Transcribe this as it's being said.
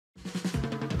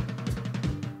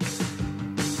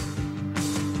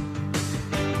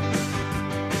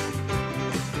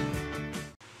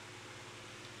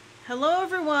Hello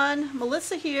everyone,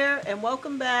 Melissa here, and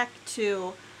welcome back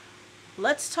to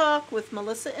Let's Talk with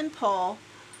Melissa and Paul.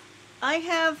 I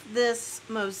have this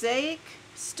Mosaic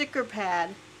sticker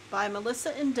pad by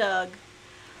Melissa and Doug.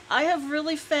 I have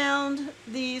really found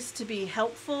these to be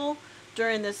helpful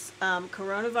during this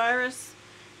coronavirus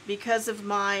because of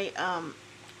my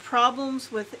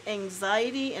problems with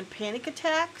anxiety and panic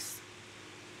attacks.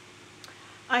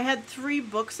 I had 3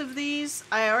 books of these.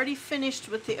 I already finished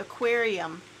with the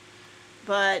aquarium.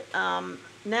 But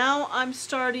now I'm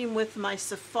starting with my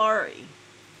safari.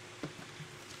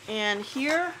 And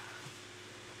here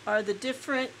are the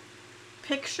different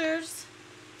pictures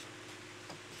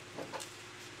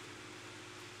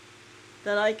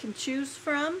that I can choose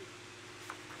from.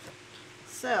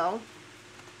 So,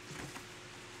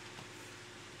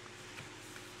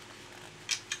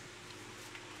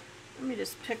 let me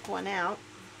just pick one out.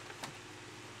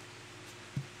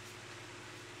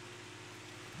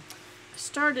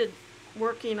 Started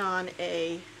working on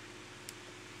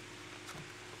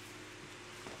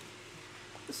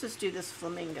let's just do this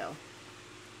flamingo.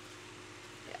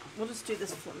 Yeah, we'll just do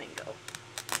this flamingo.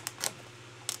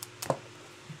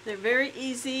 They're very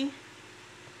easy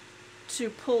to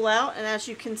pull out, and as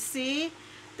you can see,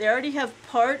 they already have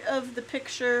part of the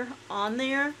picture on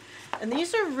there, and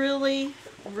these are really,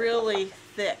 really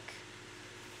thick.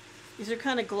 These are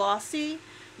kind of glossy.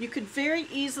 You could very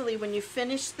easily, when you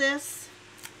finish this,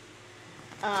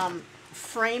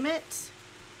 frame it.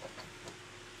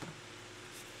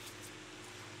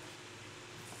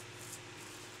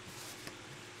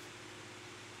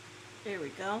 There we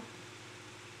go.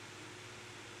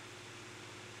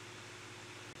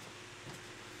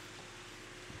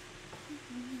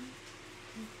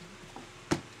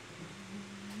 Let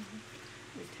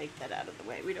me take that out of the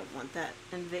way. We don't want that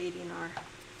invading our...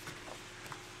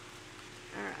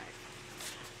 Alright.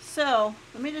 So,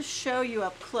 let me just show you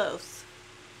up close.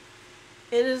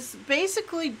 It is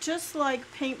basically just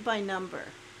like paint by number.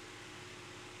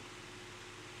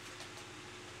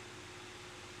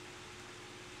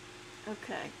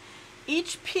 Okay.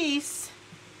 Each piece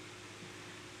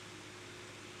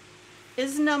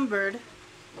is numbered,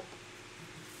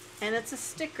 and it's a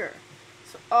sticker.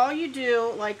 So all you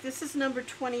do, like this is number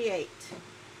 28.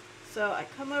 So I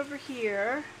come over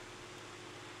here.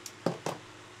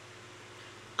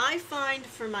 I find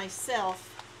for myself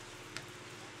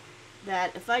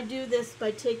that if I do this by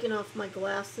taking off my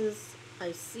glasses,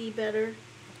 I see better,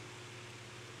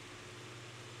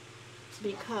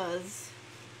 because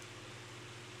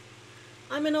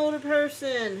I'm an older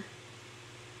person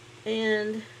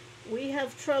and we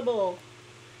have trouble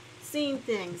seeing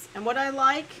things. And what I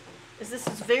like is this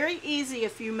is very easy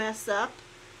if you mess up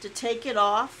to take it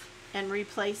off and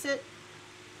replace it.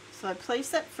 So I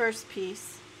place that first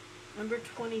piece, number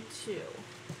 22.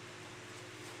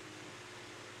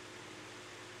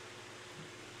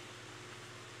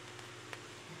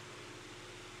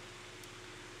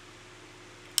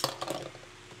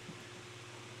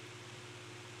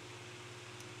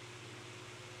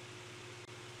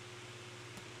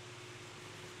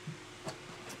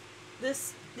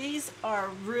 These are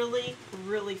really,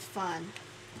 really fun,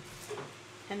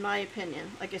 in my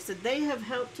opinion. Like I said, they have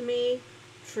helped me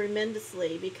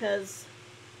tremendously, because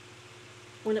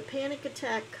when a panic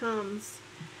attack comes,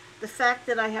 the fact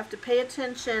that I have to pay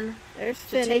attention to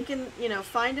taking,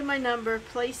 finding my number,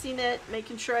 placing it,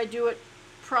 making sure I do it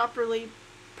properly,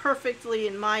 perfectly,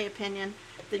 in my opinion,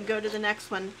 then go to the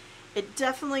next one. It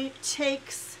definitely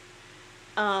takes,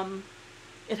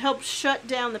 it helps shut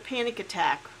down the panic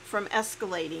attack from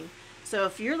escalating. So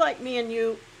if you're like me and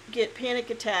you get panic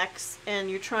attacks and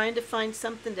you're trying to find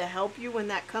something to help you when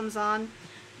that comes on,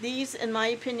 these, in my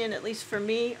opinion, at least for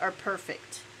me, are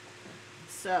perfect.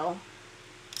 So,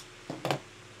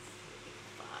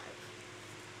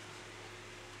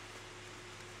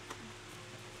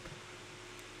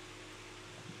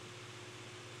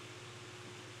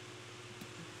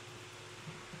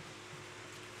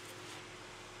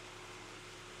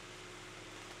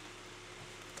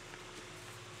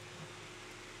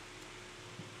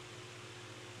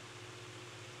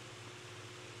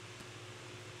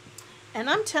 and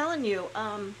I'm telling you,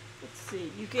 let's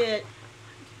see, you get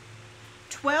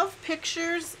 12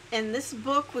 pictures, and this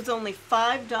book was only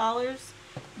 $5.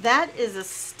 That is a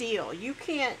steal. You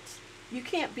can't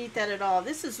beat that at all.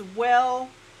 This is well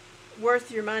worth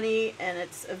your money, and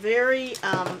it's a very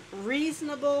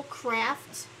reasonable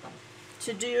craft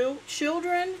to do.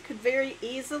 Children could very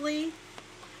easily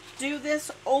do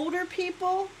this. Older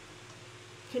people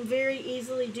can very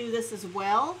easily do this as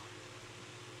well.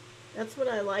 That's what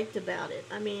I liked about it.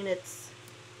 I mean, it's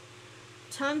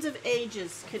tons of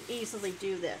ages could easily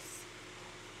do this.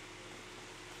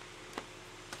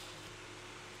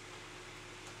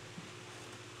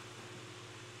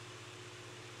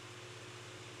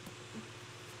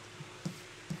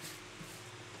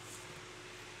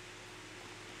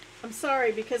 I'm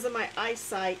sorry, because of my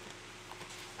eyesight,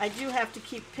 I do have to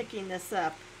keep picking this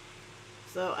up.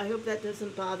 So I hope that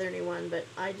doesn't bother anyone, but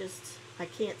I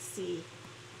can't see.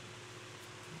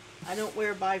 I don't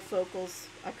wear bifocals.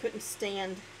 I couldn't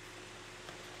stand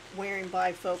wearing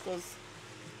bifocals.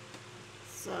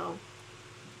 So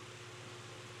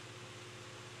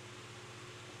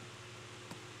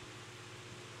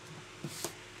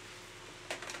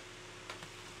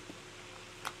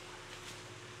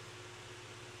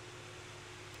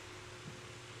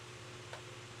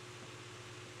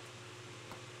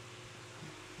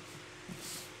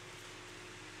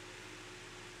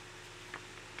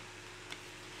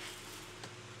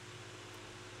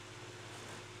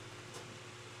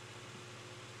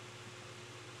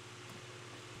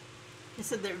I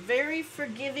said they're very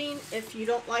forgiving if you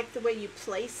don't like the way you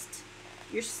placed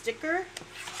your sticker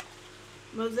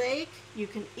mosaic. You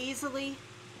can easily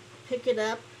pick it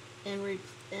up and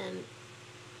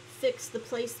fix the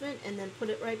placement and then put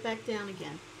it right back down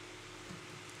again.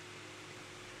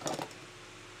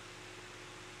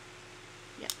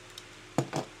 Yeah.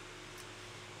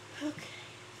 Okay.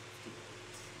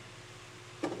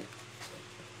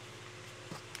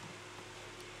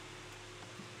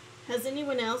 Has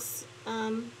anyone else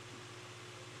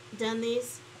done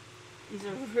these? These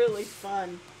are really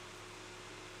fun.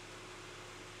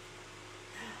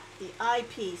 The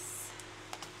eyepiece.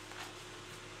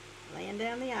 Laying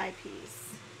down the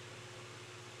eyepiece.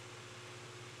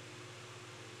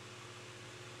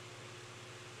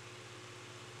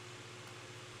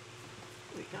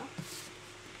 There we go.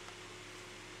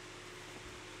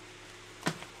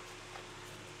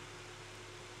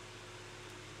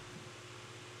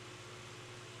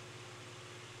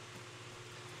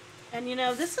 And you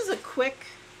know, this is a quick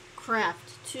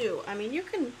craft too. I mean, you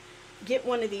can get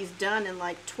one of these done in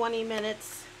like 20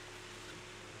 minutes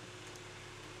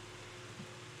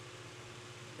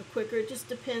or quicker. It just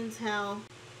depends how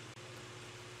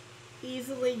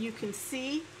easily you can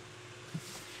see.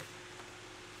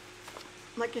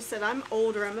 Like I said, I'm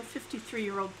older. I'm a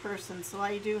 53-year-old person, so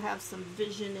I do have some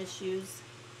vision issues,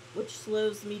 which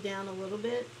slows me down a little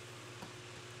bit.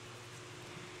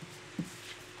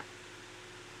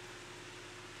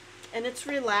 And it's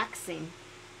relaxing.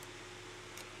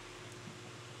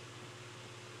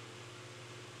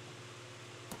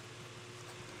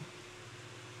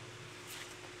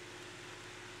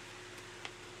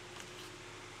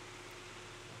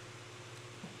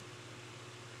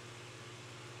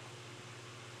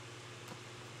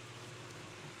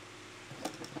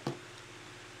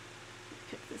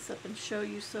 Pick this up and show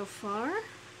you so far.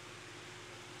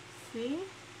 See?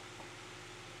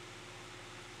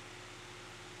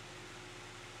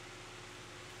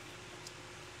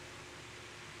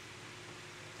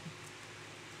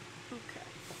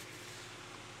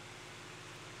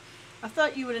 I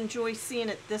thought you would enjoy seeing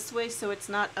it this way so it's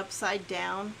not upside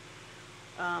down.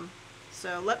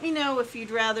 So let me know if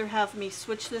you'd rather have me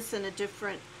switch this in a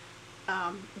different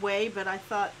way, but I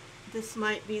thought this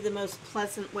might be the most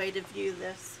pleasant way to view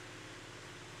this.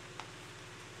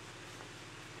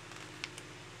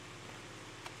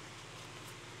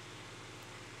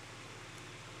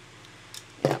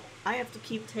 Yeah, I have to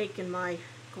keep taking my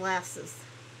glasses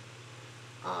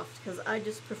off because I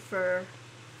just prefer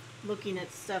looking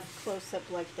at stuff close up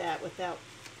like that without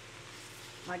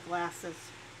my glasses.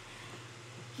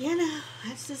 You know,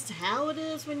 that's just how it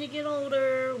is when you get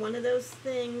older. One of those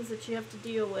things that you have to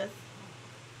deal with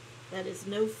that is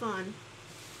no fun.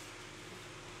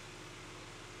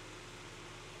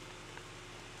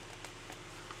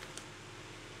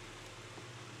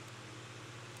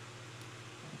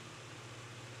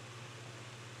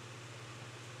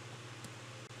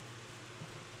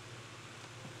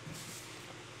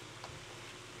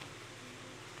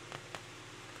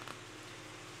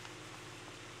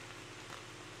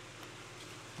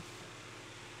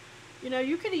 You know,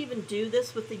 you could even do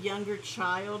this with a younger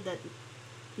child that,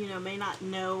 you know, may not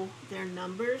know their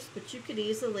numbers, but you could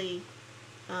easily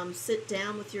sit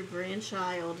down with your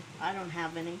grandchild. I don't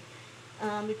have any.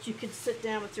 But you could sit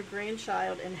down with your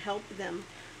grandchild and help them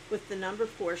with the number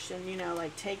portion, you know,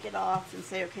 like take it off and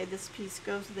say, okay, this piece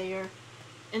goes there.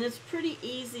 And it's pretty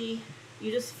easy.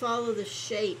 You just follow the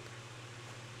shape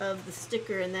of the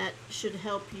sticker, and that should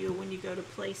help you when you go to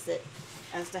place it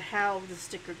as to how the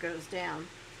sticker goes down.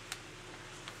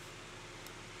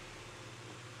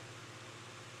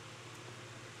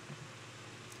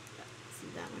 See,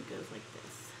 that one goes like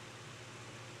this.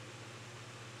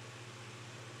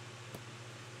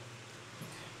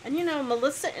 And you know,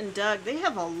 Melissa and Doug, they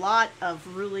have a lot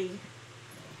of really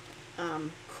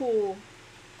cool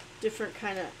different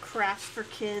kind of crafts for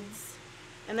kids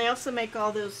And they also make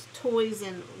all those toys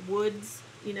in woods.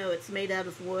 You know, it's made out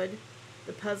of wood.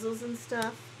 The puzzles and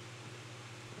stuff.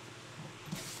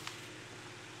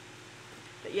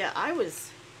 But yeah, I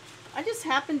just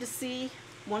happened to see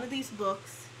one of these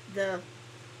books, the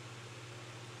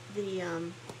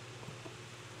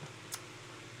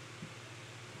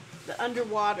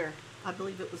Underwater, I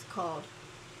believe it was called,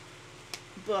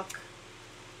 book,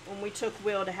 when we took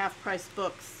Will to Half Price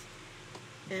Books.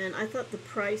 And I thought the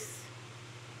price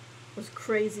was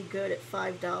crazy good at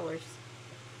 $5.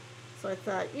 So I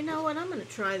thought, you know what, I'm going to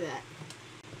try that.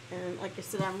 And like I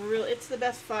said, it's the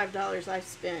best $5 I've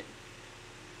spent.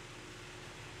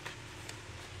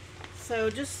 So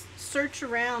just search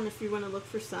around if you want to look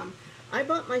for some. I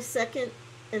bought my second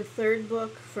and third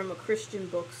book from a Christian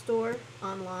bookstore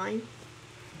online.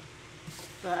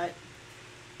 But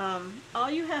all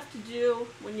you have to do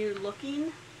when you're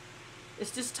looking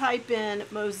is just type in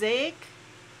Mosaic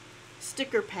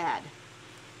sticker pad.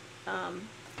 And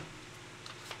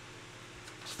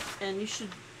you should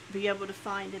be able to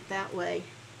find it that way.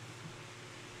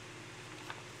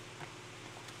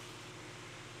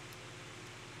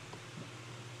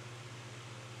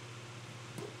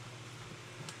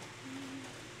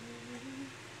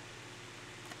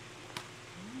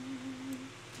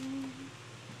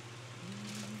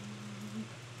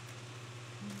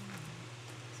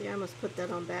 See, I almost put that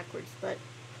on backwards, but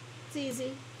it's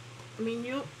easy. I mean,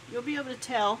 you'll be able to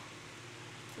tell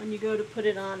when you go to put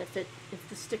it on if the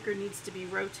sticker needs to be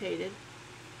rotated.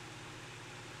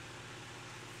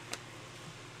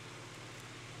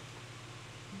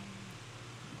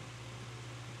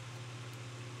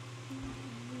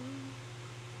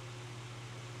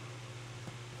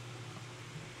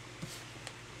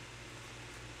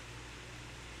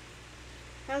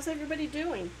 How's everybody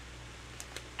doing?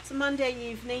 It's a Monday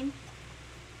evening.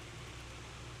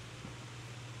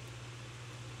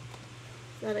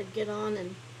 Thought I'd get on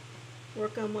and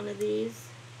work on one of these.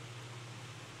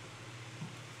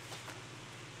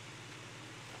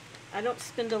 I don't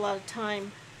spend a lot of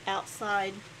time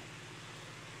outside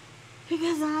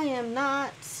because I am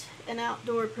not an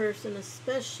outdoor person,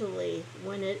 especially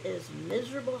when it is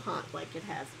miserable hot like it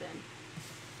has been.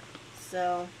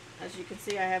 So, as you can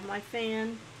see, I have my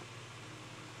fan.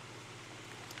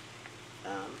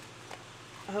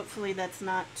 Hopefully that's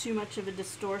not too much of a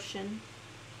distortion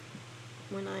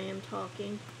when I am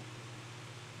talking.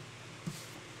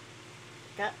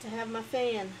 Got to have my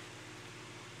fan.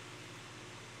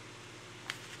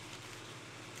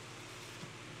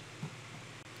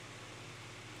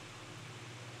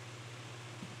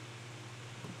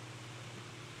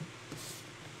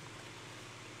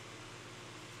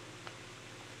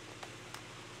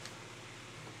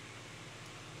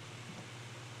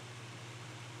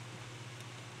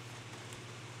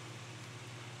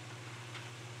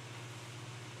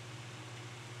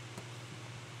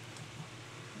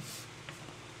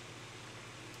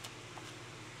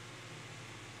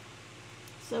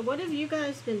 So what have you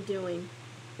guys been doing?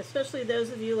 Especially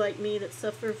those of you like me that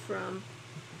suffer from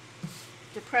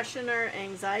depression or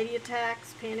anxiety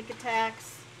attacks, panic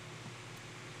attacks.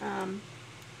 How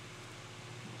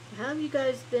have you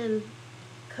guys been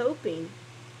coping?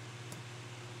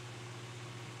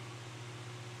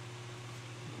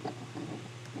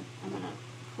 I'm going to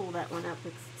pull that one up.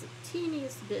 It's the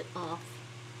teeniest bit off.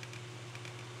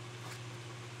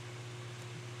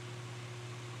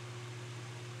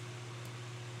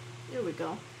 There we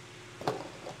go.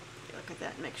 Look at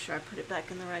that and make sure I put it back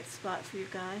in the right spot for you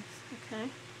guys. Okay.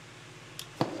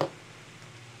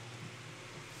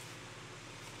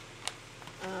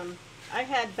 I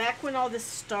had, back when all this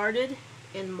started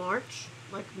in March,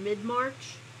 like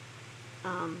mid-March,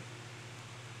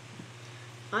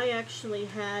 I actually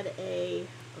had a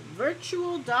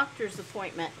virtual doctor's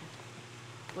appointment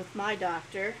with my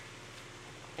doctor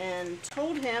and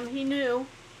told him, he knows,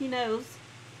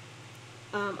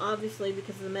 obviously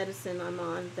because of the medicine I'm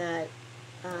on, that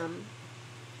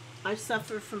I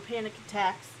suffer from panic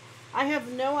attacks. I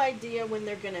have no idea when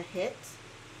they're going to hit.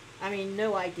 I mean,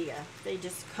 no idea. They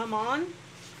just come on.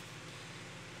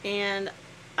 And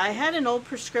I had an old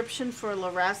prescription for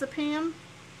lorazepam.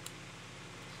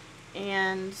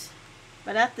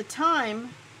 But at the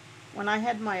time, when I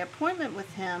had my appointment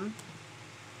with him,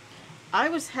 I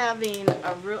was having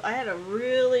I had a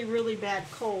really, really bad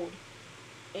cold.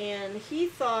 And he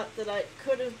thought that it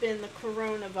could have been the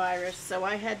coronavirus, so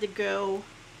I had to go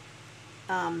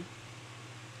and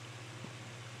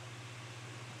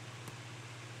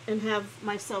have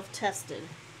myself tested.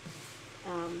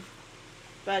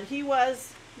 But he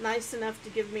was nice enough to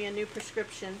give me a new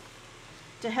prescription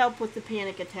to help with the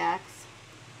panic attacks.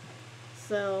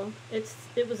 So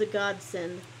it was a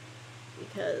godsend,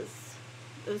 because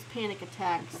those panic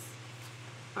attacks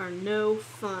are no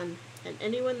fun, and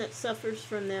anyone that suffers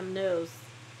from them knows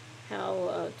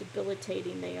how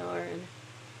debilitating they are. And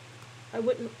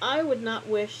I would not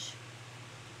wish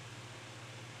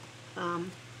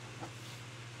panic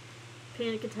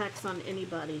attacks on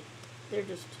anybody. They're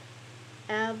just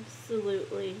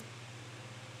absolutely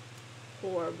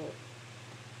horrible.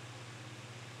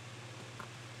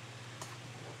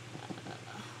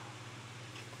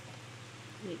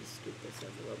 I need to scoop this over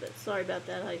a little bit. Sorry about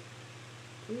that.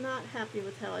 I'm not happy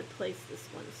with how I placed this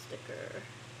one sticker.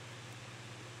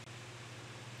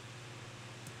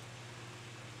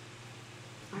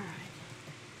 Alright.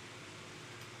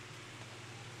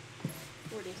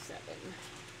 47.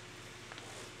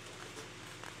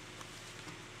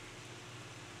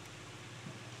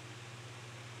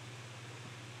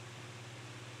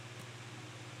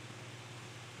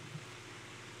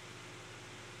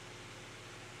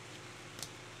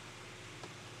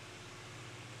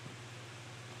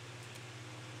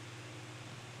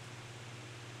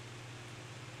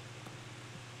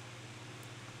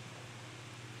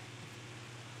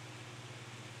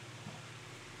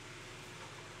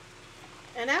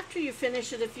 And after you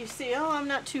finish it, if you see, oh, I'm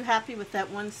not too happy with that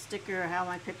one sticker or how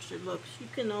my picture looks, you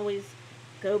can always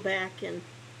go back and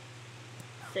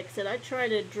fix it. I try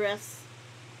to address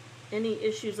any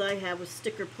issues I have with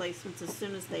sticker placements as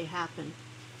soon as they happen.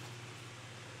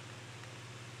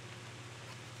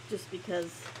 Just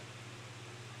because,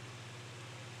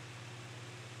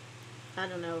 I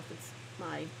don't know if it's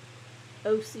my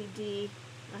OCD,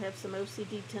 I have some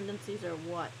OCD tendencies or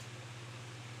what,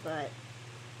 but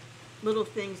little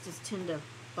things just tend to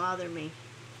bother me.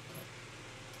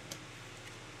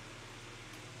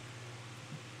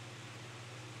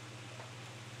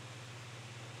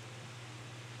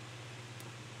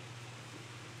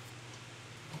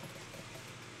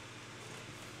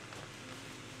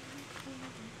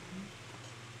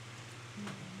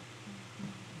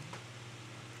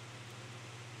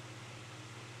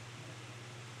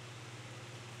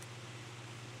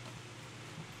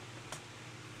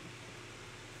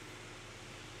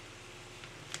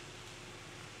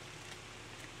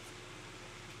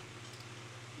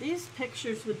 These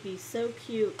pictures would be so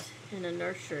cute in a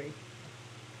nursery,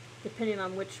 depending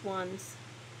on which ones,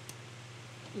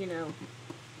 you know,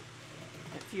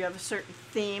 if you have a certain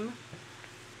theme.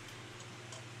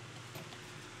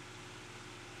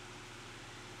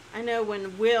 I know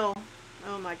when Will,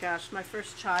 oh my gosh, my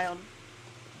first child,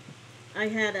 I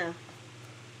had a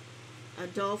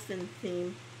dolphin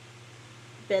theme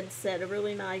bed set, a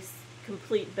really nice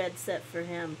complete bed set for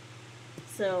him.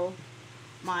 So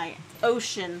my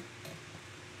ocean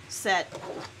set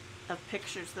of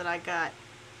pictures that I got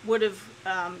would have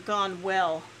gone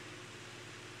well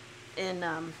in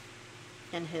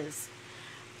his.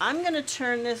 I'm going to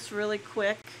turn this really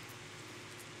quick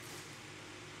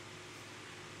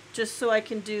just so I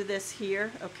can do this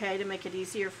here, okay, to make it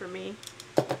easier for me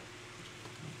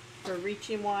for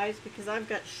reaching wise, because I've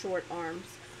got short arms.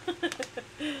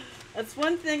 That's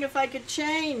one thing, if I could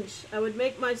change, I would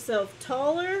make myself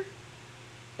taller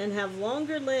and have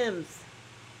longer limbs.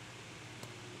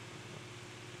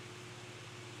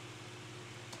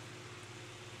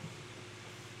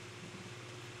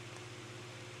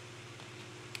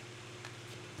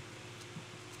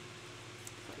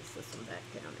 Place this one back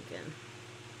down again.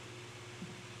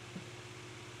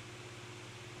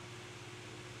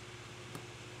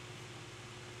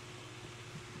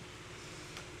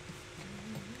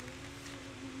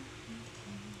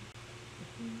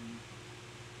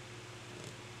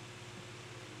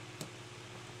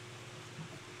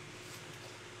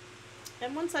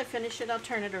 And once I finish it, I'll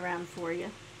turn it around for you.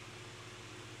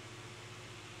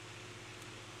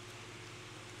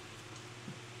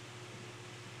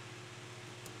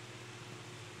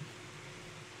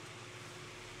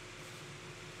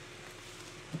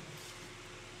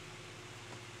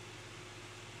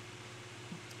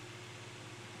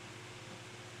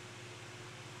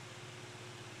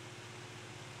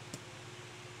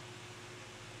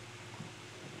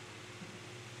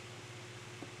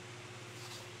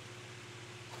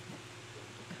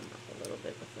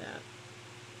 Bit with that.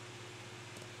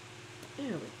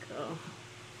 There we go.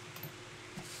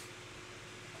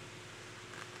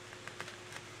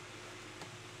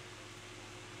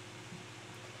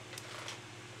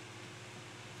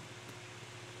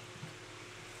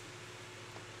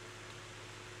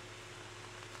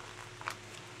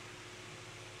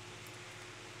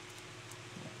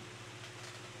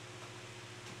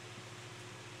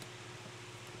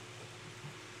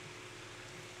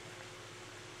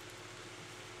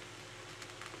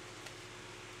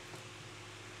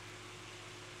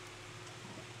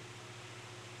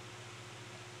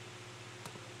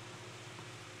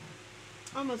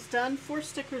 Almost done. 4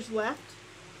 stickers left.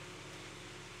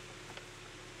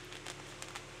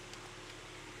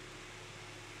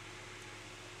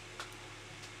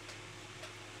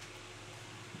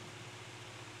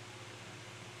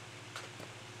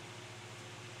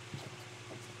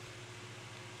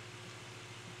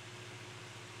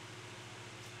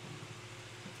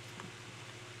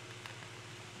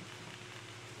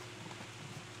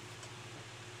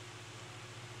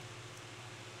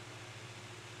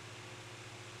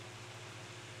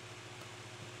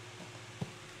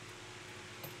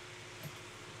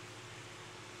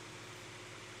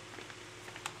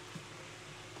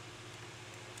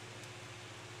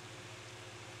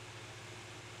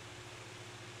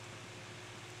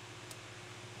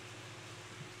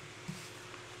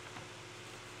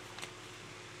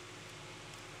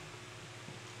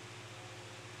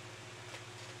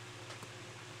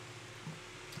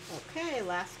 Okay,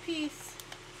 last piece.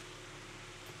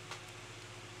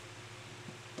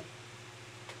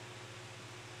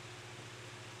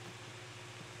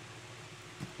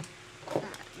 Alright,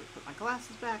 let me put my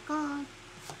glasses back on.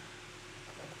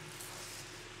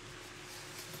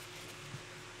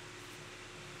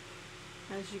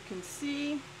 As you can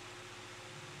see,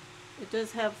 it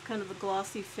does have kind of a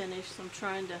glossy finish, so I'm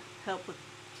trying to help with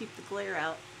keep the glare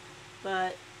out.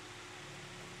 But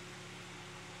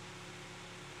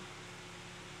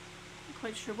I'm not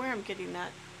quite sure where I'm getting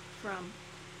that from,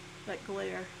 that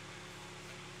glare.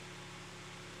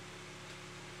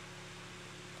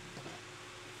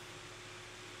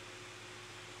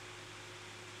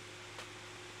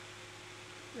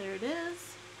 There it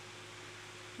is.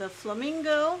 The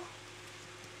flamingo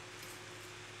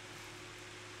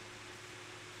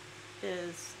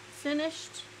is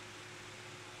finished.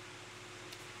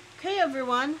 Okay,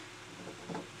 everyone.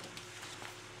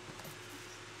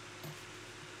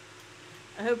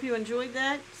 I hope you enjoyed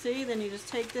that. See, then you just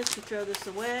take this, you throw this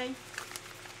away.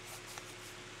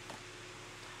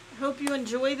 I hope you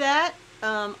enjoy that.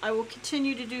 I will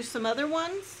continue to do some other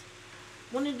ones.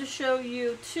 Wanted to show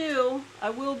you too, I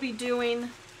will be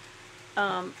doing,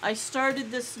 I started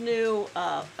this new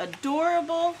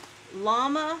adorable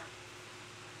llama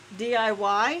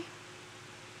DIY.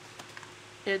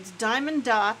 It's diamond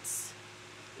dots,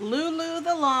 Lulu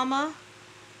the llama.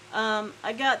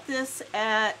 I got this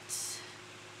at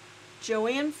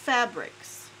Joann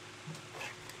Fabrics,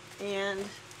 and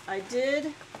I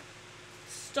did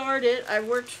start it. I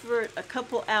worked for a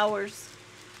couple hours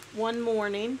one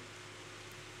morning.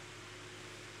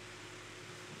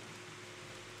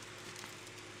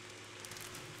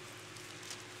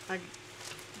 I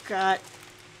got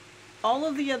all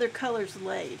of the other colors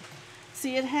laid.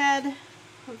 See, it had,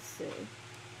 let's see,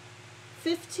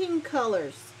 15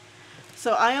 colors.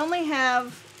 So I only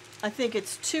have, I think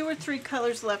it's 2 or 3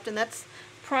 colors left, and that's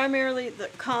primarily the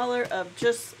color of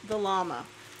just the llama.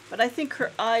 But I think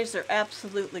her eyes are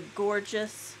absolutely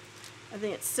gorgeous. I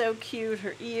think it's so cute.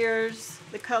 Her ears,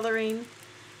 the coloring,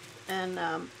 and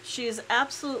she is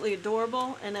absolutely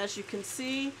adorable. And as you can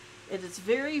see, it is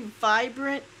very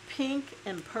vibrant pink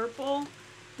and purple.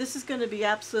 This is going to be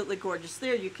absolutely gorgeous.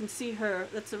 There you can see her.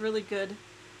 That's a really good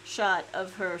shot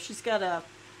of her. She's got a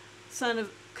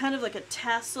kind of like a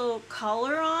tassel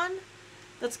collar on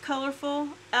that's colorful.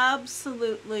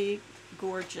 Absolutely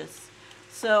gorgeous.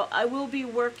 So I will be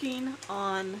working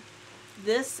on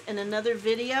this in another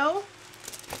video.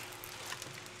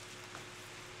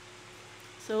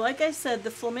 So like I said,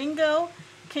 the flamingo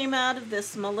came out of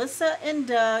this Melissa and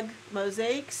Doug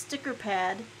Mosaic sticker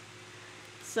pad.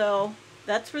 So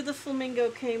that's where the flamingo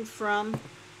came from.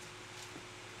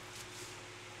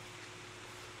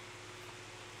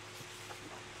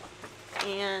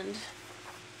 And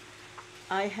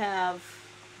I have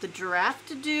the giraffe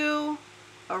to do,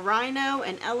 a rhino,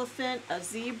 an elephant, a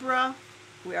zebra.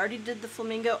 We already did the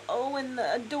flamingo. Oh, and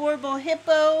the adorable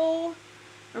hippo.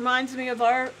 Reminds me of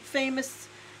our famous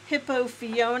hippo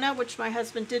Fiona, which my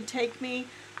husband did take me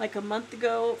like a month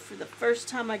ago for the first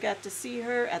time I got to see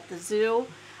her at the zoo.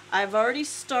 I've already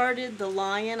started the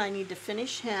lion. I need to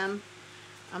finish him.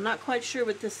 I'm not quite sure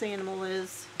what this animal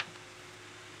is.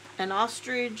 An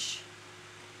ostrich,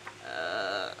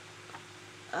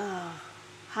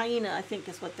 hyena, I think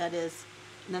is what that is.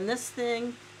 And then this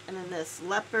thing, and then this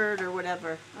leopard or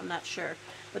whatever. I'm not sure.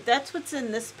 But that's what's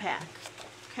in this pack.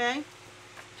 Okay?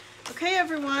 Okay,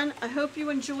 everyone. I hope you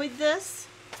enjoyed this.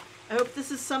 I hope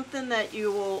this is something that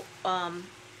you will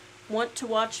want to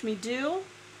watch me do.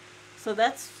 So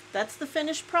that's the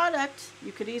finished product.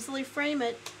 You could easily frame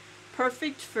it.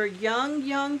 Perfect for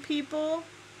young people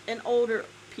and older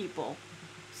people.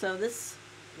 So this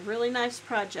really nice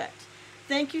project.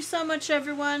 Thank you so much,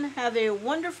 everyone. Have a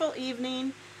wonderful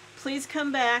evening. Please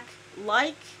come back,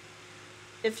 like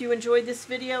if you enjoyed this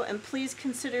video, and please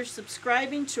consider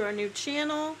subscribing to our new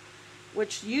channel,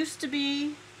 which used to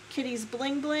be Kitty's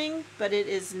Bling Bling, but it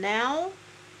is now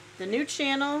the new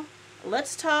channel,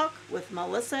 Let's Talk with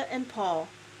Melissa and Paul.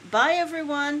 Bye,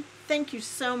 everyone. Thank you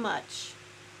so much.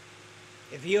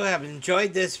 If you have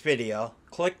enjoyed this video,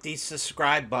 click the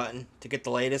subscribe button to get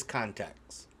the latest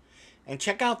contents. And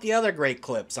check out the other great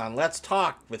clips on Let's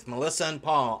Talk with Melissa and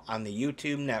Paul on the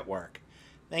YouTube network.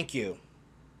 Thank you.